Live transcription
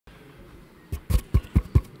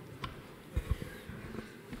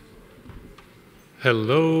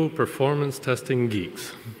Hello, performance testing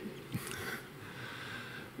geeks.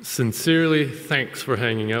 Sincerely, thanks for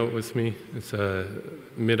hanging out with me. It's a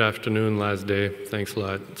mid-afternoon, last day. Thanks a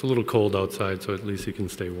lot. It's a little cold outside, so at least you can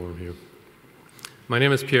stay warm here. My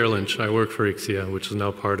name is Pierre Lynch. I work for Ixia, which is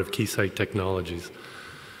now part of Keysight Technologies.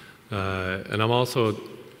 And I'm also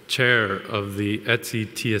chair of the ETSI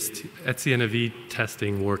NFV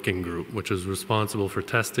testing working group, which is responsible for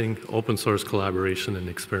testing, open source collaboration, and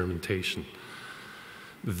experimentation.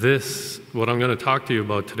 What I'm going to talk to you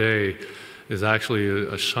about today is actually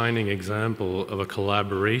a shining example of a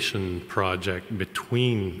collaboration project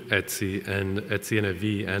between ETSI and ETSI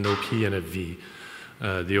NFV and OP NFV,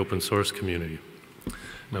 the open source community.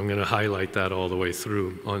 And I'm going to highlight that all the way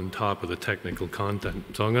through on top of the technical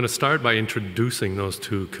content. So I'm going to start by introducing those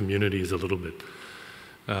two communities a little bit.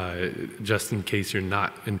 Just in case you're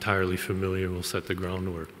not entirely familiar, we'll set the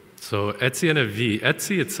groundwork. So ETSI NFV,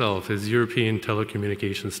 ETSI itself is European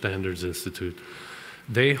Telecommunication Standards Institute.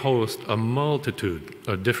 They host a multitude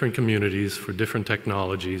of different communities for different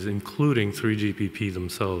technologies, including 3GPP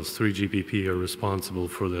themselves. 3GPP are responsible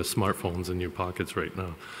for the smartphones in your pockets right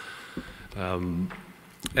now.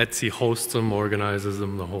 ETSI hosts them, organizes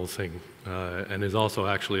them, the whole thing, and is also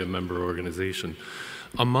actually a member organization,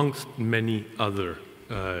 amongst many other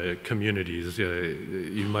communities.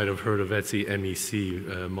 You might have heard of ETSI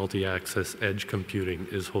MEC, Multi-Access Edge Computing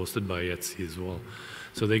is hosted by ETSI as well.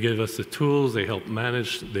 So they give us the tools, they help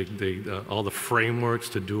manage all the frameworks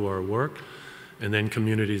to do our work, and then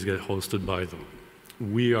communities get hosted by them.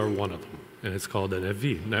 We are one of them, and it's called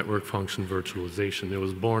NFV, Network Function Virtualization. It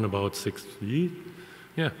was born about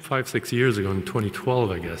 5-6 years ago in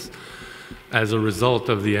 2012, I guess, as a result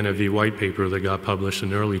of the NFV white paper that got published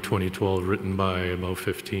in early 2012, written by about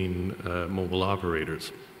 15 mobile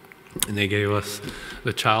operators. And they gave us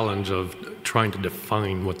the challenge of trying to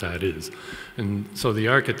define what that is. And so the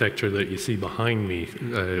architecture that you see behind me,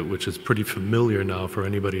 which is pretty familiar now for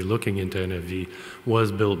anybody looking into NFV,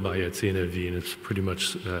 was built by ETSI NFV, and it's pretty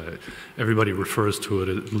much, everybody refers to it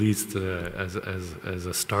at least as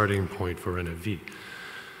a starting point for NFV.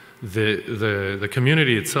 The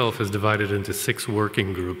community itself is divided into 6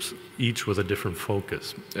 working groups, each with a different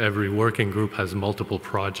focus. Every working group has multiple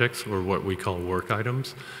projects, or what we call work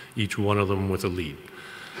items, each one of them with a lead.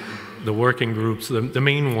 The working groups, the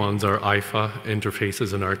main ones are IFA,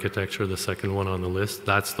 Interfaces and Architecture, the second one on the list.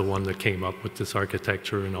 That's the one that came up with this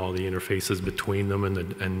architecture and all the interfaces between them and the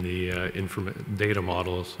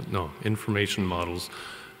information models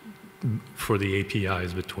for the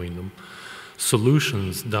APIs between them.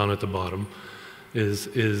 Solutions, down at the bottom,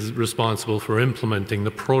 is responsible for implementing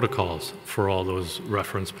the protocols for all those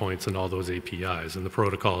reference points and all those APIs. And the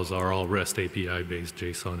protocols are all REST API-based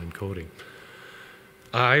JSON encoding.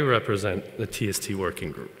 I represent the TST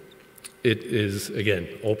working group. It is, again,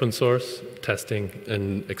 open source, testing,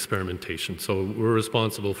 and experimentation. So we're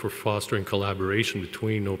responsible for fostering collaboration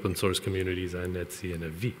between open source communities and ETSI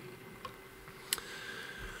NFV.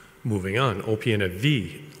 Moving on,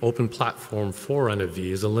 OPNFV, Open Platform for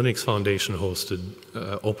NFV, is a Linux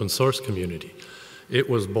Foundation-hosted open source community. It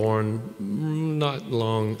was born not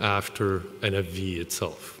long after NFV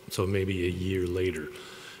itself, so maybe a year later.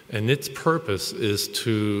 And its purpose is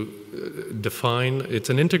to define,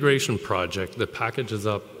 it's an integration project that packages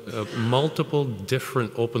up multiple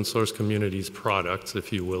different open source communities products,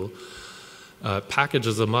 if you will,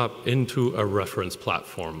 packages them up into a reference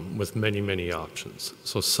platform with many, many options.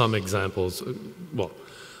 So some examples, well,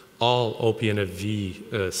 all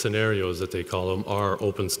OPNFV scenarios that they call them are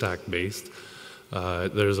OpenStack based.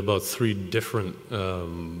 There's about 3 different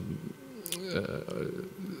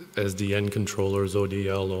SDN controllers,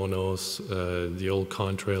 ODL, ONOS, the old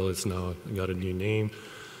Contrail has now got a new name.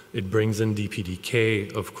 It brings in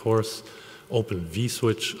DPDK, of course, Open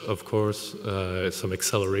vSwitch, of course, some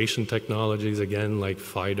acceleration technologies, again, like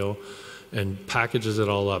FIDO, and packages it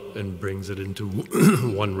all up and brings it into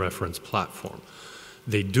one reference platform.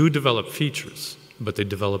 They do develop features, but they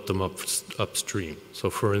develop them upstream. So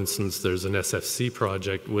for instance, there's an SFC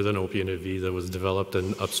project with an OPNFV that was developed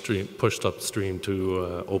and pushed upstream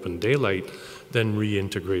to Open Daylight, then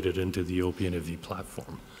reintegrated into the OPNFV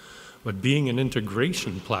platform. But being an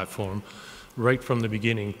integration platform, right from the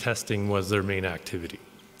beginning, testing was their main activity.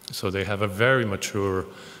 So they have a very mature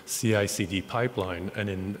CI/CD pipeline, and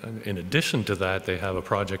in addition to that, they have a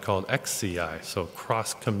project called XCI, so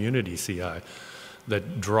cross-community CI,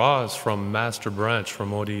 that draws from master branch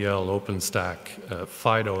from ODL, OpenStack,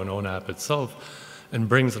 FIDO, and ONAP itself, and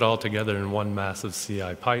brings it all together in one massive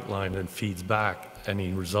CI pipeline and feeds back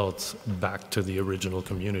any results back to the original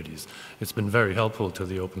communities. It's been very helpful to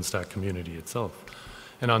the OpenStack community itself.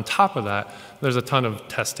 And on top of that, there's a ton of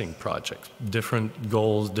testing projects, different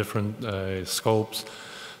goals, different scopes.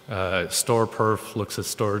 Store perf looks at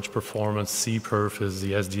storage performance. cperf is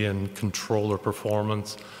the SDN controller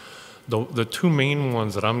performance. The two main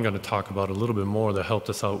ones that I'm going to talk about a little bit more that helped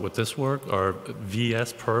us out with this work are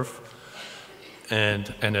VS perf and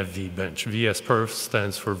NFV bench. VS perf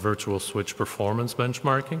stands for virtual switch performance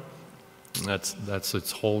benchmarking. That's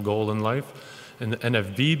its whole goal in life. And the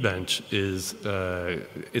NFV bench is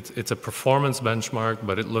it's a performance benchmark,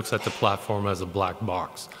 but it looks at the platform as a black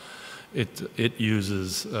box. It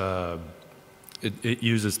uses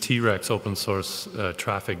T-Rex open source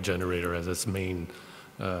traffic generator as its main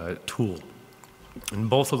tool. And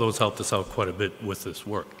both of those helped us out quite a bit with this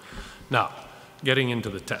work. Now, getting into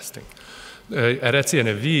the testing. At Etsy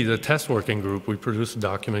NFV, the test working group, we produced a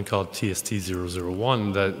document called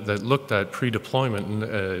TST001 that looked at pre-deployment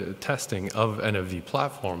and testing of NFV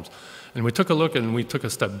platforms. And we took a look and we took a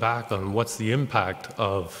step back on what's the impact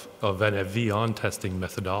of NFV on testing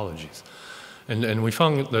methodologies. And we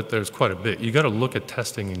found that there's quite a bit. You got to look at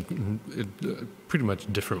testing in a pretty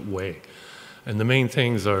much different way. And the main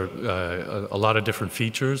things are a lot of different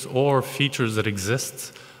features or features that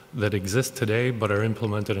exist today but are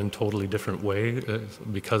implemented in a totally different way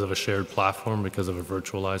because of a shared platform, because of a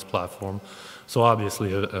virtualized platform. So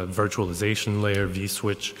obviously a virtualization layer,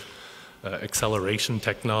 vSwitch, acceleration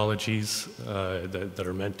technologies that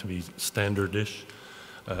are meant to be standardish.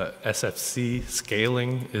 SFC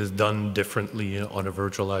scaling is done differently on a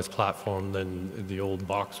virtualized platform than the old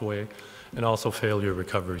box way, and also failure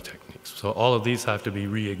recovery techniques. So all of these have to be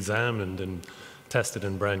re-examined and tested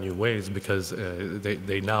in brand new ways because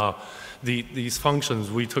these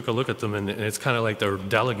functions, we took a look at them and it's kind of like they're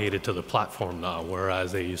delegated to the platform now,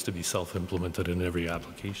 whereas they used to be self-implemented in every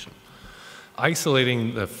application.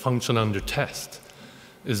 Isolating the function under test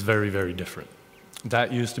is very, very different.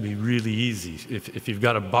 That used to be really easy. If you've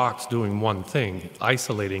got a box doing one thing,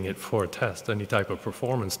 isolating it for a test, any type of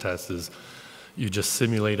performance test is you just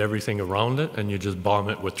simulate everything around it and you just bomb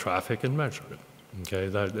it with traffic and measure it.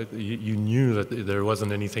 Okay, you knew that there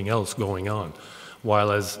wasn't anything else going on.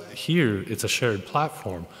 While as here, it's a shared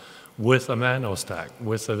platform with a ManoStack,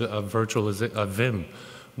 with a Vim,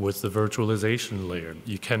 with the virtualization layer.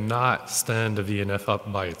 You cannot stand a VNF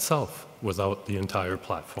up by itself without the entire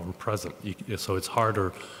platform present. So it's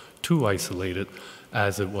harder to isolate it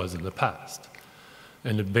as it was in the past.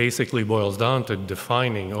 And it basically boils down to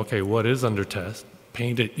defining, okay, what is under test,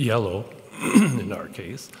 paint it yellow in our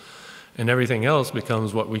case, and everything else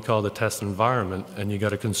becomes what we call the test environment, and you got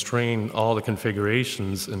to constrain all the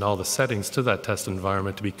configurations and all the settings to that test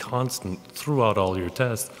environment to be constant throughout all your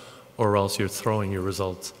tests, or else you're throwing your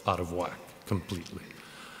results out of whack completely.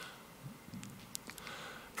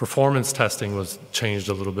 Performance testing was changed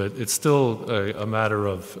a little bit. It's still a matter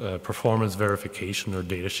of performance verification or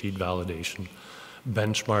datasheet validation,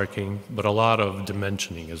 benchmarking, but a lot of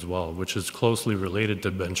dimensioning as well, which is closely related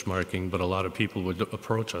to benchmarking, but a lot of people would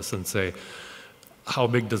approach us and say, how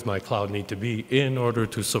big does my cloud need to be in order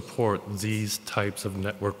to support these types of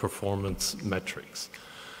network performance metrics?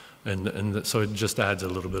 And so it just adds a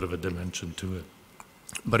little bit of a dimension to it.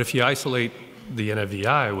 But if you isolate the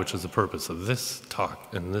NFVI, which is the purpose of this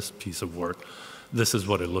talk and this piece of work, this is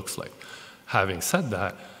what it looks like. Having said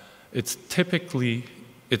that,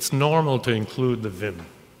 it's normal to include the Vim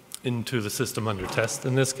into the system under test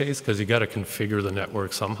in this case, because you got to configure the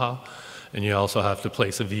network somehow, and you also have to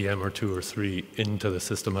place a VM or 2 or 3 into the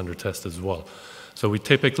system under test as well. So we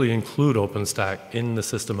typically include OpenStack in the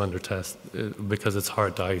system under test because it's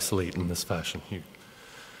hard to isolate in this fashion here.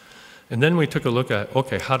 And then we took a look at,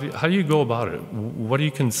 okay, how do you go about it? What do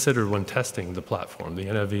you consider when testing the platform, the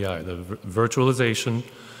NFVI, the virtualization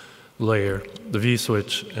layer, the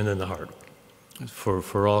vSwitch, and then the hardware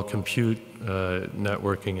for all compute,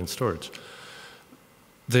 networking, and storage?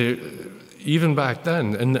 Even back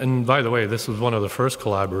then, and by the way, this was one of the first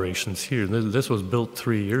collaborations here. This was built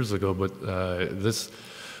 3 years ago, but this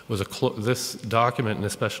document, and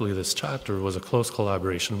especially this chapter, was a close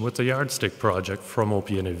collaboration with the Yardstick project from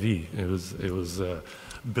OPNFV. It was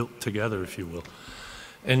built together, if you will.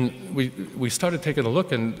 And we started taking a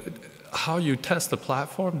look, and how you test the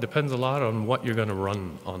platform depends a lot on what you're going to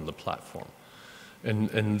run on the platform.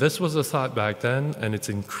 And this was the thought back then, and it's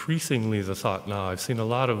increasingly the thought now. I've seen a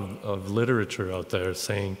lot of literature out there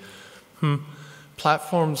saying,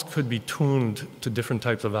 platforms could be tuned to different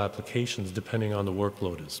types of applications depending on the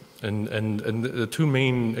workload is. And the two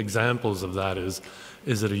main examples of that is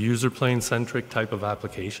it a user plane centric type of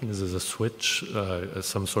application? Is it a switch,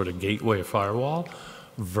 some sort of gateway firewall,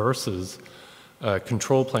 versus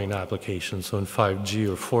control plane applications, so in 5G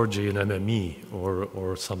or 4G and MME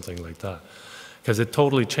or something like that. Because it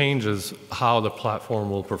totally changes how the platform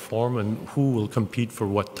will perform and who will compete for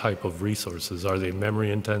what type of resources. Are they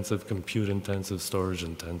memory intensive, compute intensive, storage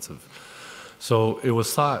intensive? So it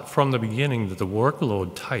was thought from the beginning that the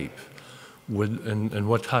workload type would, and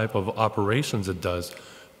what type of operations it does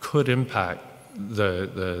could impact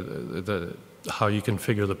how you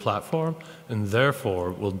configure the platform, and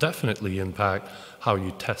therefore will definitely impact how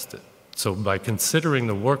you test it. So by considering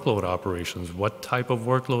the workload operations, what type of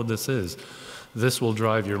workload this will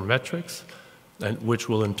drive your metrics, and which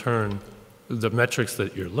will in turn, the metrics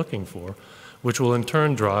that you're looking for, which will in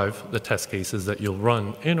turn drive the test cases that you'll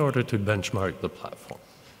run in order to benchmark the platform.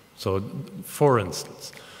 So for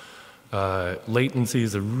instance, latency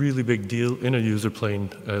is a really big deal in a user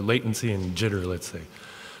plane, latency and jitter, let's say.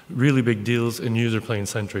 Really big deals in user plane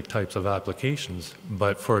centric types of applications,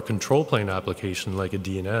 but for a control plane application like a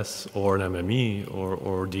DNS or an MME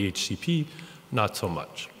or DHCP, not so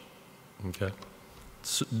much. Okay?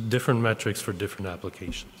 So different metrics for different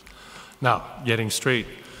applications. Now, getting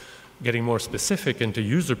more specific into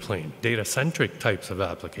user plane, data centric types of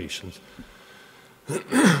applications.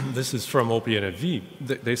 This is from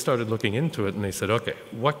OPNFV. They started looking into it and they said, okay,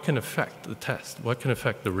 what can affect the test? What can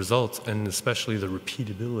affect the results and especially the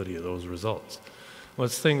repeatability of those results? Well,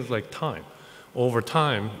 it's things like time. Over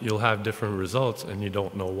time, you'll have different results and you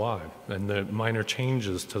don't know why. And the minor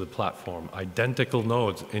changes to the platform, identical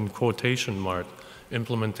nodes in quotation mark,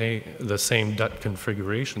 implementing the same DUT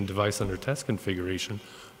configuration, device under test configuration,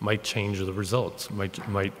 might change the results,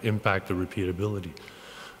 might impact the repeatability.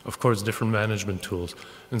 Of course, different management tools,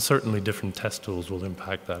 and certainly different test tools will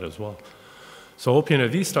impact that as well. So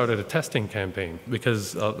OPNFV started a testing campaign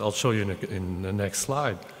because, I'll show you in the next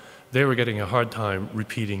slide, they were getting a hard time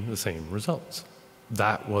repeating the same results.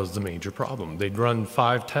 That was the major problem. They'd run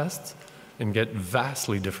 5 tests and get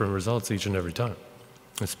vastly different results each and every time,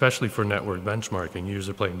 especially for network benchmarking,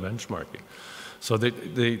 user plane benchmarking. So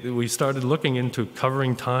we started looking into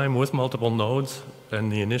covering time with multiple nodes,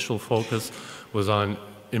 and the initial focus was on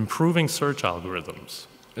improving search algorithms.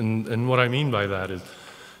 And what I mean by that is,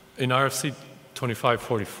 in RFC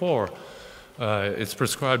 2544, it's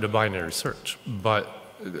prescribed a binary search. But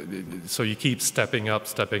so you keep stepping up,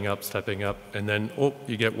 and then, oh,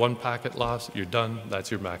 you get one packet loss, you're done, that's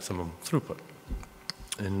your maximum throughput.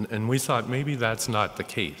 And we thought maybe that's not the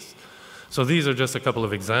case. So these are just a couple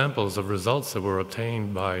of examples of results that were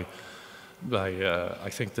obtained by I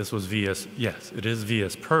think this was VS, yes, it is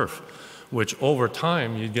VS Perf, which over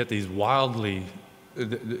time you'd get these wildly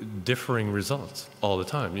differing results all the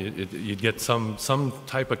time. You'd get some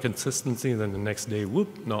type of consistency, then the next day,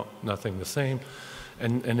 whoop, no, nothing the same.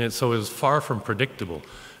 So it was far from predictable.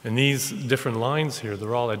 And these different lines here,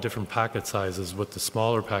 they're all at different packet sizes, with the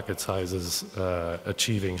smaller packet sizes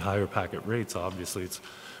achieving higher packet rates. Obviously, it's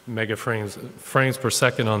frames per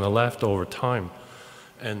second on the left over time.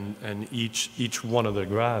 And each one of the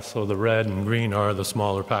graphs, so the red and green are the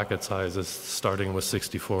smaller packet sizes, starting with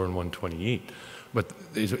 64 and 128. But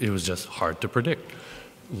it was just hard to predict.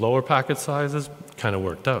 Lower packet sizes kind of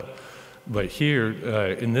worked out. But here,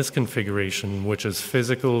 in this configuration, which is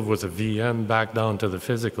physical with a VM back down to the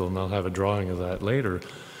physical, and I'll have a drawing of that later,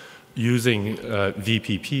 using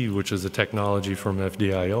VPP, which is a technology from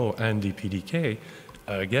FDIO, and DPDK,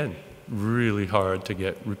 again, really hard to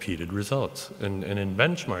get repeated results. And in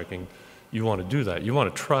benchmarking, you want to do that. You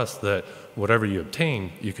want to trust that whatever you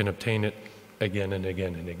obtain, you can obtain it again and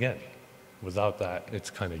again and again. Without that, it's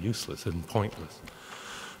kind of useless and pointless.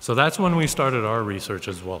 So that's when we started our research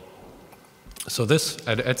as well. So this,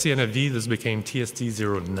 at NFV, this became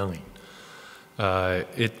TST09.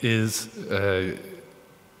 It is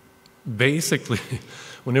basically,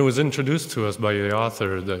 when it was introduced to us by the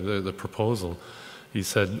author, the proposal, he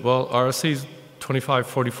said, well, RFC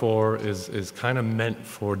 2544 is kind of meant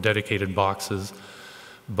for dedicated boxes,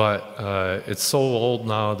 but it's so old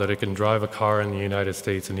now that it can drive a car in the United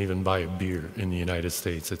States and even buy a beer in the United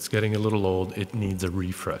States. It's getting a little old. It needs a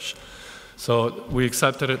refresh. So we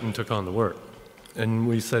accepted it and took on the work. And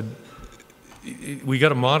we said, we got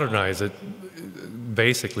to modernize it,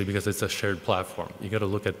 basically, because it's a shared platform. You got to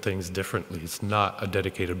look at things differently. It's not a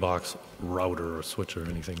dedicated box router or switch or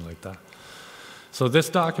anything like that. So this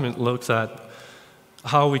document looks at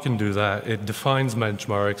how we can do that. It defines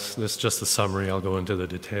benchmarks. This is just a summary. I'll go into the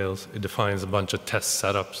details. It defines a bunch of test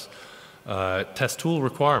setups, test tool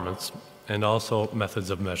requirements, and also methods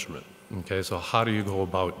of measurement. Okay, so how do you go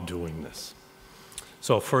about doing this?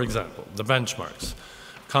 So for example, the benchmarks,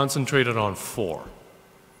 concentrated on 4.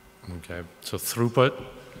 Okay, so throughput,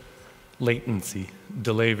 latency,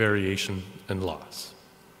 delay variation, and loss.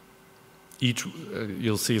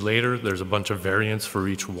 You'll see later, there's a bunch of variants for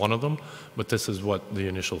each one of them, but this is what the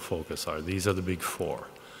initial focus are. These are the big four.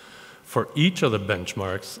 For each of the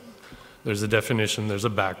benchmarks, there's a definition, there's a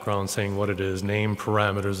background saying what it is, name,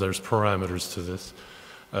 parameters, there's parameters to this.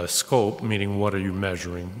 Scope, meaning what are you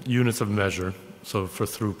measuring, units of measure. So for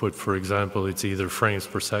throughput, for example, it's either frames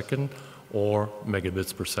per second or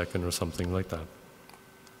megabits per second or something like that.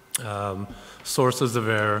 Sources of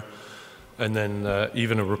error, and then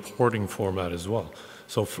even a reporting format as well.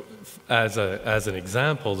 So as an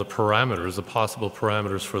example, the parameters, the possible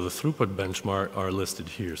parameters for the throughput benchmark are listed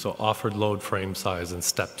here. So offered load frame size and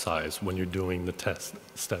step size when you're doing the test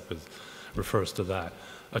step refers to that.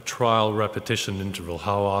 A trial repetition interval,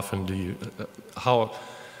 how often do you, how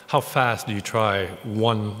fast do you try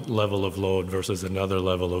one level of load versus another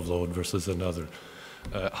level of load versus another?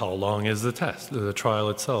 How long is the test, the trial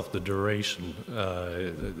itself, the duration,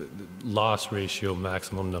 loss ratio,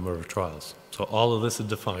 maximum number of trials. So all of this is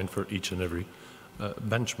defined for each and every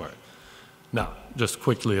benchmark. Now, just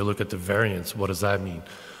quickly a look at the variance. What does that mean?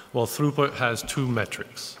 Well, throughput has two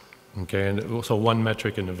metrics, okay, and so one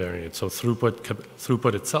metric in the variance. So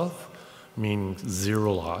throughput itself, meaning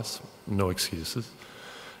zero loss, no excuses.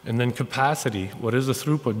 And then capacity, what is the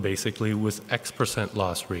throughput basically with X%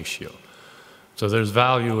 loss ratio. So there's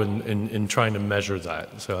value in trying to measure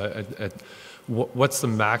that. So what's the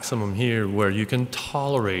maximum here where you can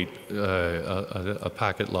tolerate a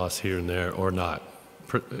packet loss here and there or not,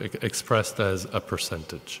 expressed as a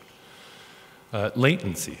percentage.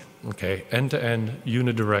 Latency, okay, end-to-end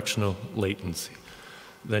unidirectional latency.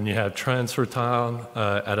 Then you have transfer time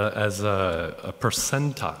as a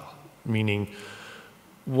percentile, meaning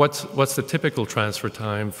what's the typical transfer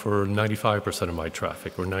time for 95% of my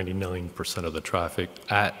traffic or 99% of the traffic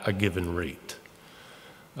at a given rate?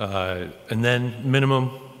 And then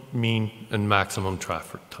minimum, mean, and maximum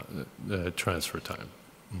transfer time.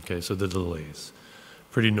 Okay, so the delays.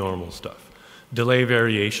 Pretty normal stuff. Delay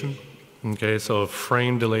variation. Okay, so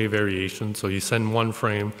frame delay variation. So you send one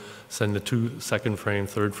frame, send the second frame,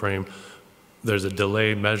 third frame. There's a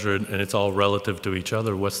delay measured, and it's all relative to each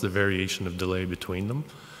other. What's the variation of delay between them?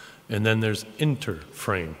 And then there's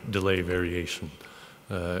inter-frame delay variation,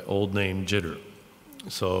 old name jitter.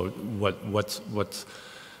 So what's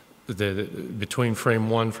between frame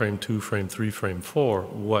 1, frame 2, frame 3, frame 4,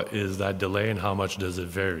 what is that delay and how much does it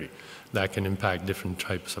vary? That can impact different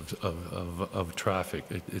types of traffic.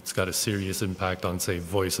 It's got a serious impact on, say,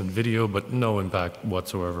 voice and video, but no impact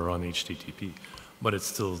whatsoever on HTTP. But it's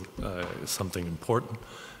still something important.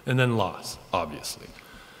 And then loss, obviously.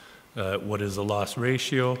 What is the loss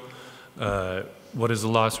ratio? What is the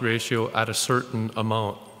loss ratio at a certain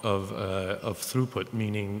amount of throughput,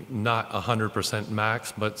 meaning not 100%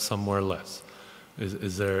 max, but somewhere less?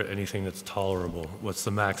 Is there anything that's tolerable? What's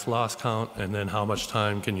the max loss count? And then how much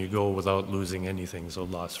time can you go without losing anything, so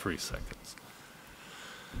loss-free seconds?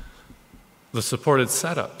 The supported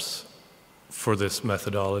setups for this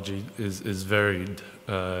methodology is varied.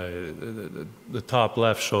 The top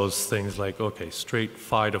left shows things like, okay, straight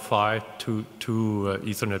PHY to PHY, two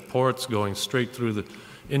Ethernet ports going straight through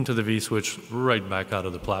into the vSwitch, right back out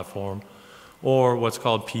of the platform, or what's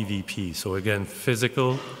called PVP. So again,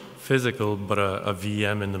 physical, but a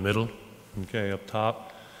VM in the middle, okay, up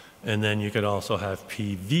top. And then you could also have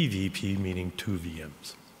PVVP, meaning two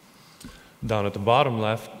VMs. Down at the bottom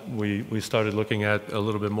left, we started looking at a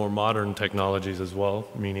little bit more modern technologies as well,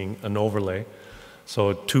 meaning an overlay.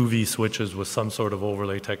 So two vSwitches with some sort of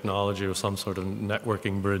overlay technology or some sort of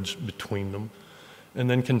networking bridge between them. And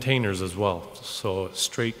then containers as well. So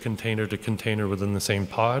straight container to container within the same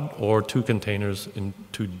pod, or two containers in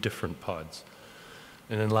two different pods.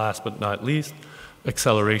 And then last but not least,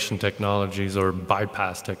 acceleration technologies or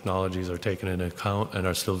bypass technologies are taken into account and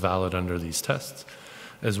are still valid under these tests,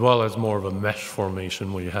 as well as more of a mesh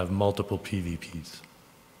formation where you have multiple PVPs.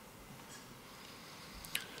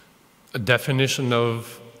 A definition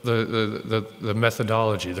of the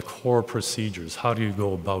methodology, the core procedures, how do you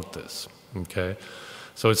go about this, okay?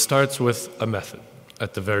 So it starts with a method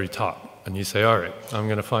at the very top. And you say, all right, I'm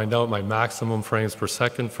going to find out my maximum frames per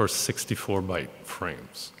second for 64-byte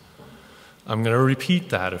frames. I'm going to repeat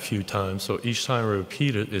that a few times, so each time I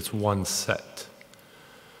repeat it, it's one set.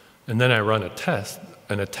 And then I run a test,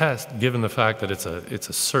 and a test, given the fact that it's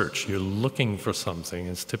a search, you're looking for something,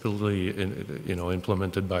 it's typically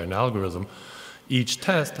implemented by an algorithm. Each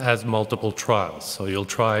test has multiple trials, so you'll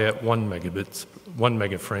try at 1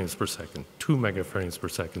 megaframes per second, 2 megaframes per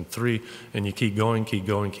second, 3, and you keep going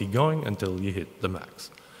until you hit the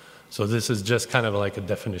max. So this is just kind of like a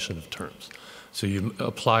definition of terms. So you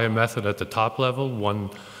apply a method at the top level, one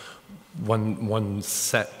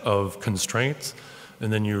set of constraints,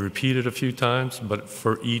 and then you repeat it a few times, but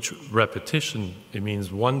for each repetition, it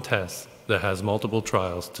means one test that has multiple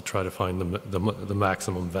trials to try to find the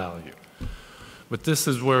maximum value. But this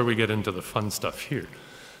is where we get into the fun stuff here,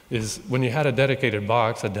 is when you had a dedicated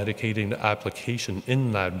box, a dedicated application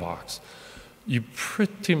in that box, you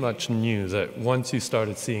pretty much knew that once you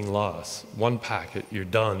started seeing loss, one packet, you're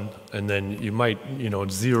done, and then you might,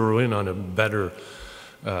 zero in on a better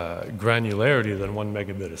granularity than 1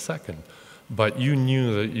 megabit a second. But you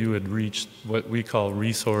knew that you had reached what we call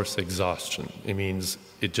resource exhaustion. It means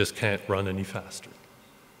it just can't run any faster.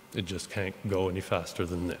 It just can't go any faster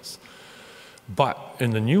than this. But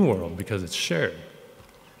in the new world, because it's shared,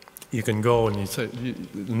 you can go and you say,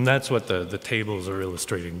 and that's what the tables are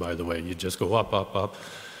illustrating, by the way. You just go up, up, up.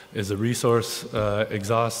 Is the resource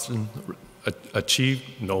exhaustion achieved?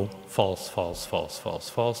 No, false, false, false, false,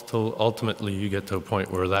 false, till ultimately you get to a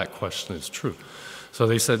point where that question is true. So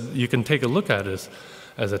they said you can take a look at it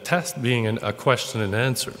as a test being a question and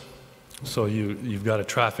answer. So you've got a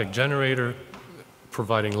traffic generator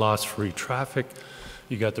providing loss-free traffic.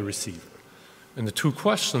 You got the receiver. And the two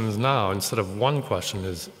questions now, instead of one question,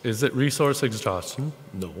 is it resource exhaustion?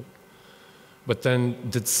 No. But then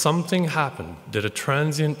did something happen? Did a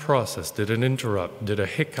transient process, did an interrupt, did a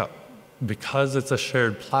hiccup? Because it's a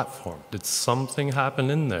shared platform, did something happen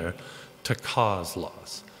in there to cause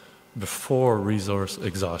loss before resource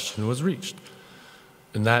exhaustion was reached?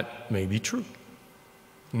 And that may be true.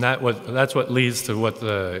 And that's what leads to what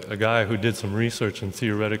a guy who did some research in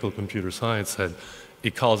theoretical computer science said. He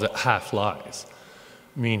calls it half-lies,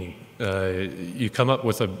 meaning you come up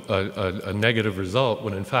with a negative result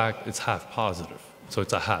when in fact it's half-positive. So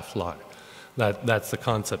it's a half-lie. That's the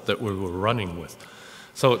concept that we were running with.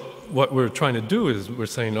 So what we're trying to do is we're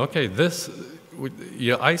saying, okay,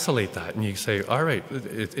 you isolate that and you say, all right,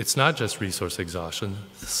 it's not just resource exhaustion.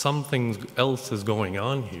 Something else is going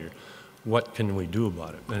on here. What can we do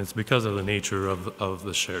about it? And it's because of the nature of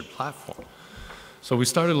the shared platform. So we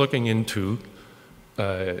started looking into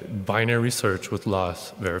binary search with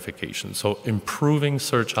loss verification. So improving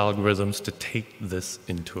search algorithms to take this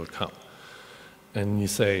into account. And you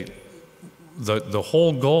say, the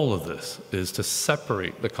whole goal of this is to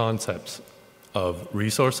separate the concepts of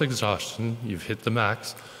resource exhaustion, you've hit the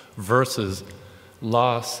max, versus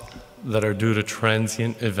loss that are due to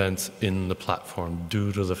transient events in the platform,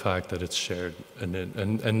 due to the fact that it's shared.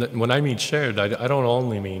 And when I mean shared, I don't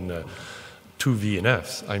only mean two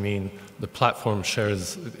VNFs. I mean the platform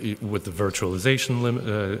shares with the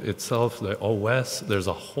virtualization itself, the OS. There's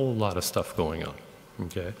a whole lot of stuff going on,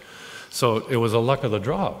 okay? So it was a luck of the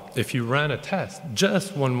draw. If you ran a test,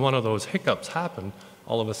 just when one of those hiccups happened,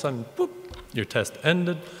 all of a sudden, boop, your test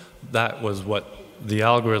ended. That was what the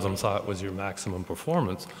algorithm thought was your maximum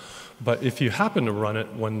performance. But if you happen to run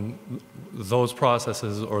it when those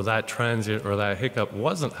processes or that transient or that hiccup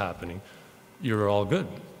wasn't happening, you're all good.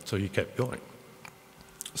 So you kept going.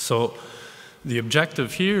 So the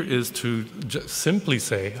objective here is to just simply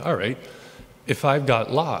say, all right, if I've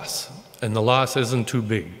got loss, and the loss isn't too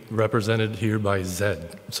big, represented here by Z.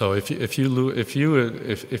 So if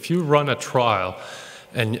you run a trial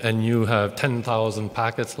and you have 10,000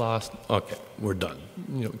 packets lost, okay, we're done.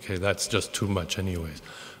 Okay, that's just too much anyways.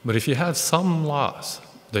 But if you have some loss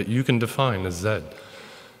that you can define as Z,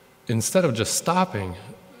 instead of just stopping,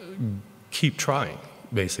 keep trying,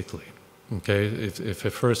 basically. Okay, if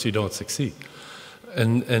at first you don't succeed.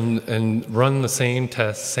 And run the same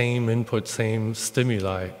test, same input, same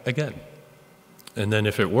stimuli again. And then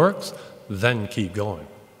if it works, then keep going.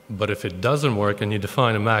 But if it doesn't work and you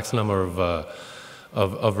define a max number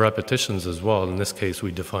of repetitions as well, in this case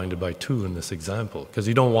we defined it by 2 in this example, because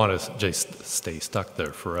you don't want to just stay stuck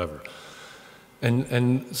there forever.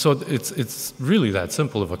 And so it's really that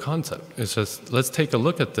simple of a concept. It's just, let's take a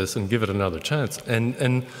look at this and give it another chance.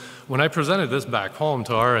 And when I presented this back home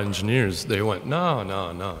to our engineers, they went,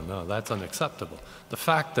 no, that's unacceptable. The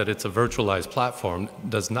fact that it's a virtualized platform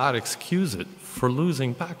does not excuse it for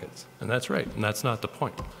losing packets. And that's right, and that's not the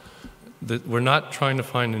point. We're not trying to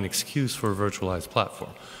find an excuse for a virtualized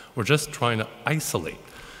platform. We're just trying to isolate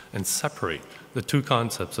and separate the two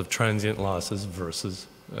concepts of transient losses versus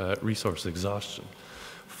resource exhaustion.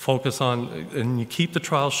 Focus on, and you keep the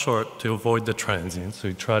trial short to avoid the transients, so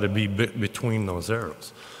you try to be between those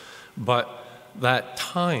arrows. But that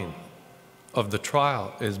time of the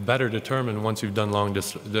trial is better determined once you've done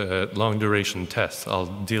long duration tests. I'll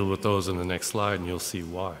deal with those in the next slide and you'll see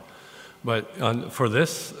why. But for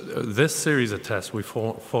this series of tests, we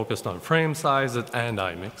focused on frame size and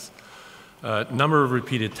IMIX, number of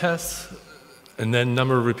repeated tests, And then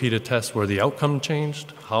number of repeated tests where the outcome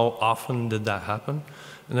changed. How often did that happen?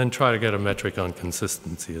 And then try to get a metric on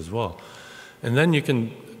consistency as well. And then you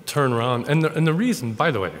can turn around. And the reason,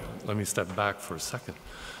 by the way, let me step back for a second.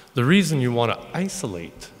 The reason you want to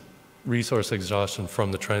isolate resource exhaustion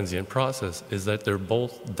from the transient process is that they're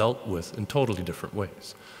both dealt with in totally different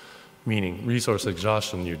ways. Meaning resource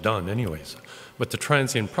exhaustion, you're done anyways. But the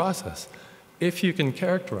transient process, if you can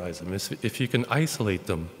characterize them, if you can isolate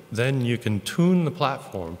them, then you can tune the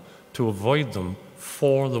platform to avoid them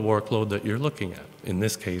for the workload that you're looking at. In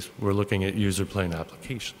this case, we're looking at user plane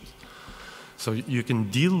applications. So you can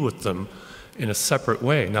deal with them in a separate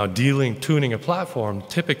way. Now, tuning a platform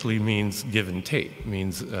typically means give and take.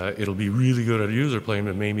 Means it'll be really good at a user plane,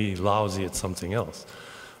 but maybe lousy at something else.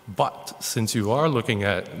 But since we are looking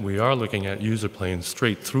at user plane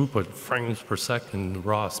straight throughput, frames per second,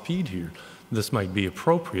 raw speed here, this might be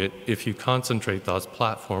appropriate if you concentrate those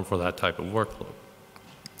platform for that type of workload.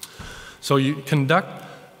 So you conduct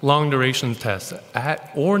long duration tests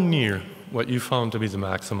at or near what you found to be the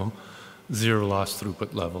maximum zero loss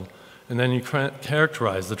throughput level. And then you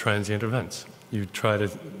characterize the transient events. You try to,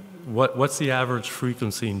 what's the average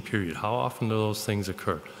frequency and period? How often do those things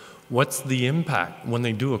occur? What's the impact when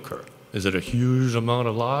they do occur? Is it a huge amount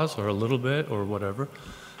of loss or a little bit or whatever?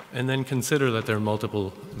 And then consider that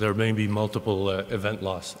there may be multiple event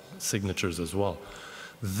loss signatures as well.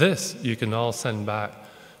 This you can all send back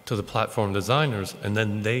to the platform designers, and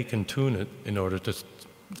then they can tune it in order to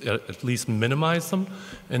at least minimize them,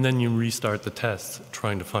 and then you restart the tests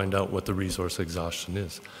trying to find out what the resource exhaustion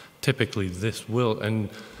is. Typically this will, and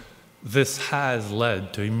this has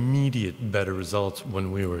led to immediate better results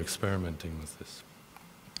when we were experimenting with this.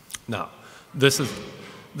 Now, this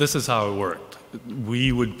is how it worked.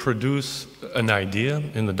 We would produce an idea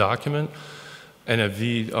in the document.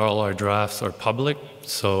 NFV, all our drafts are public,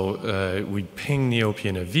 so we'd ping the OP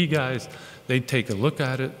NFV guys, they'd take a look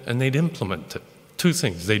at it, and they'd implement it. Two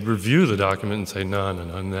things, they'd review the document and say, no,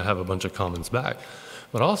 and they have a bunch of comments back.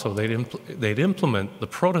 But also, they'd implement the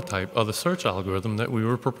prototype of the search algorithm that we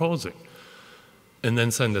were proposing, and then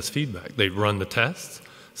send us feedback. They'd run the tests,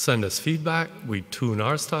 send us feedback, we'd tune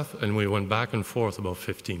our stuff, and we went back and forth about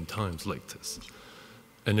 15 times like this.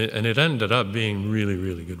 And it ended up being really,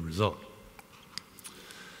 really good result.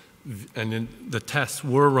 And the tests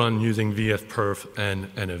were run using VFPerf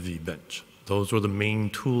and NFV bench. Those were the main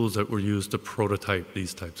tools that were used to prototype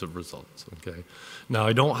these types of results, okay? Now,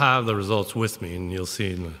 I don't have the results with me, and you'll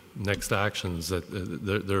see in the next actions that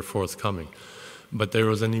they're forthcoming. But there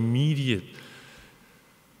was an immediate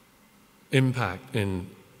impact in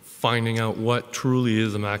finding out what truly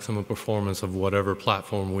is the maximum performance of whatever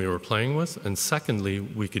platform we were playing with. And secondly,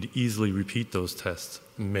 we could easily repeat those tests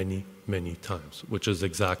many, many times, which is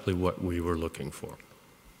exactly what we were looking for,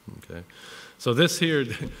 okay? So this here,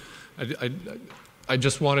 I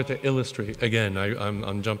just wanted to illustrate, again,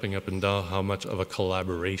 I'm jumping up and down how much of a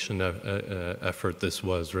collaboration effort this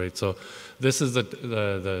was, right? So this is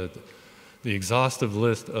the exhaustive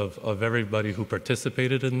list of everybody who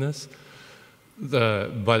participated in this.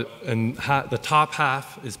 The top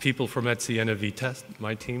half is people from Etsy NFV test,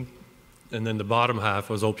 my team. And then the bottom half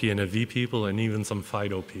was OP NFV people and even some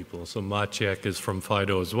FIDO people. So Maciek is from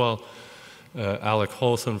FIDO as well. Alec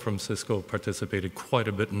Holson from Cisco participated quite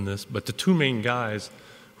a bit in this. But the two main guys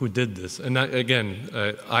who did this, and again,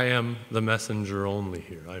 I am the messenger only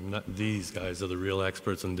here. I'm not, these guys are the real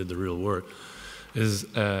experts and did the real work, is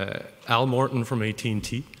Al Morton from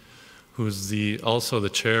AT&T, who's also the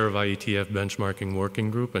chair of IETF Benchmarking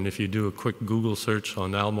Working Group. And if you do a quick Google search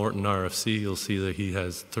on Al Morton RFC, you'll see that he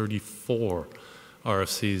has 34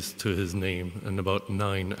 RFCs to his name and about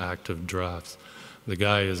 9 active drafts. The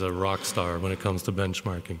guy is a rock star when it comes to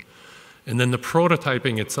benchmarking. And then the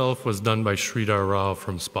prototyping itself was done by Sridhar Rao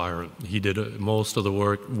from Spirent. He did most of the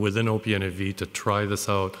work within OPNFV to try this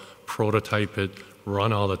out, prototype it,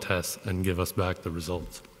 run all the tests, and give us back the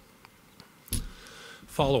results.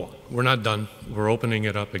 Follow on. We're not done. We're opening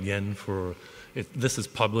it up again for it. This is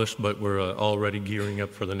published, but we're already gearing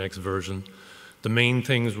up for the next version. The main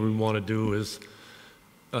things we want to do is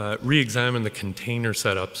re-examine the container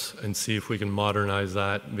setups and see if we can modernize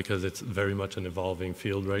that, because it's very much an evolving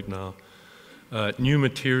field right now. New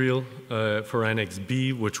material for Annex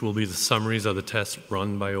B, which will be the summaries of the tests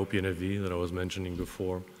run by OPNFV that I was mentioning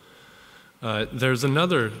before. There's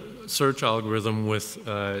another search algorithm with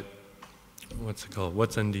what's it called?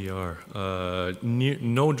 What's NDR?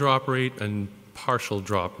 No drop rate and partial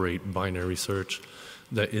drop rate binary search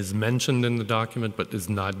that is mentioned in the document but is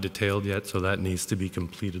not detailed yet, so that needs to be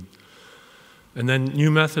completed. And then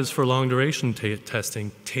new methods for long duration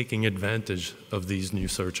testing, taking advantage of these new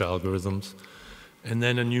search algorithms. And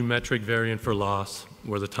then a new metric variant for loss,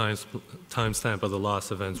 where the timestamp of the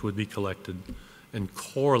loss events would be collected and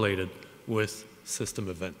correlated with system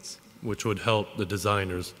events, which would help the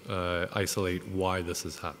designers isolate why this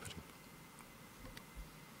is happening.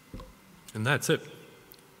 And that's it.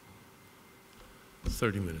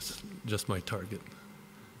 30 minutes, just my target.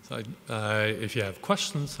 So if you have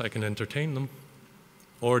questions, I can entertain them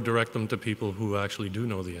or direct them to people who actually do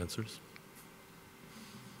know the answers.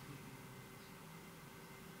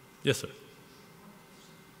 Yes, sir.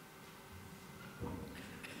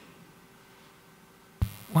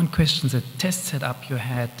 One question, the test setup you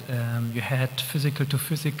had physical to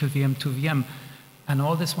physical, VM to VM, and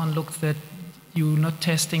all this one looked that you're not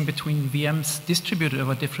testing between VMs distributed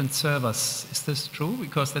over different servers. Is this true?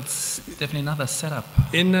 Because that's definitely another setup.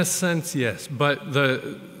 In a sense, yes, but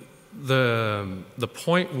the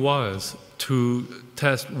point was to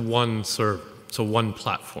test one server, so one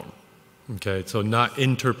platform. Okay, so not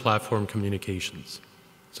inter-platform communications.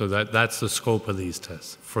 So that's the scope of these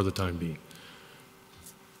tests for the time being.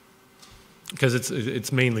 Because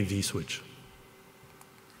it's mainly vSwitch.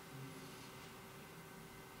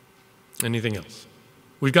 Anything else?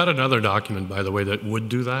 We've got another document, by the way, that would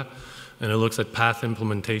do that, and it looks at path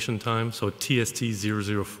implementation time, so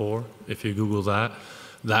TST004, if you Google that,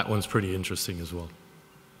 that one's pretty interesting as well.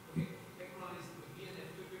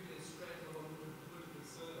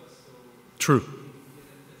 True.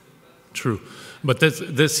 True. But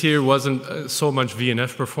this here wasn't so much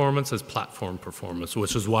VNF performance as platform performance,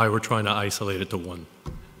 which is why we're trying to isolate it to one.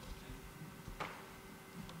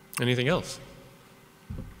 Anything else?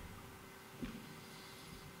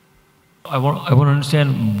 I want to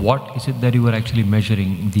understand what is it that you were actually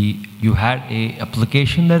measuring. You had a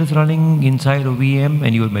application that is running inside a VM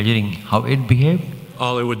and you were measuring how it behaved?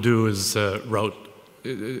 All it would do is route.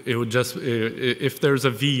 It would just, if there's a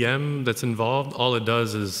VM that's involved, all it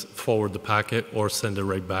does is forward the packet or send it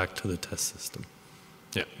right back to the test system.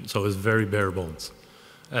 Yeah, so it's very bare bones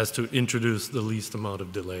as to introduce the least amount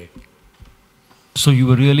of delay. So you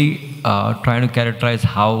were really trying to characterize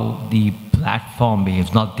how the platform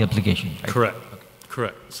behaves, not the application, right? Correct. Okay.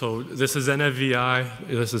 Correct. So this is NFVI.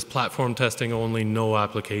 This is platform testing only, no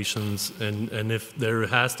applications. And if there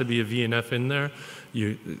has to be a VNF in there,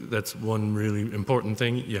 that's one really important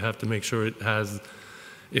thing. You have to make sure it has,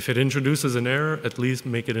 if it introduces an error, at least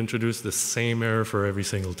make it introduce the same error for every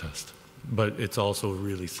single test. But it's also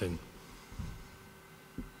really thin.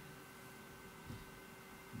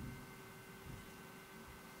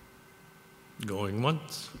 Going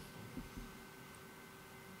once.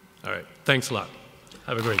 All right. Thanks a lot.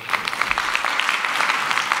 Have a great day.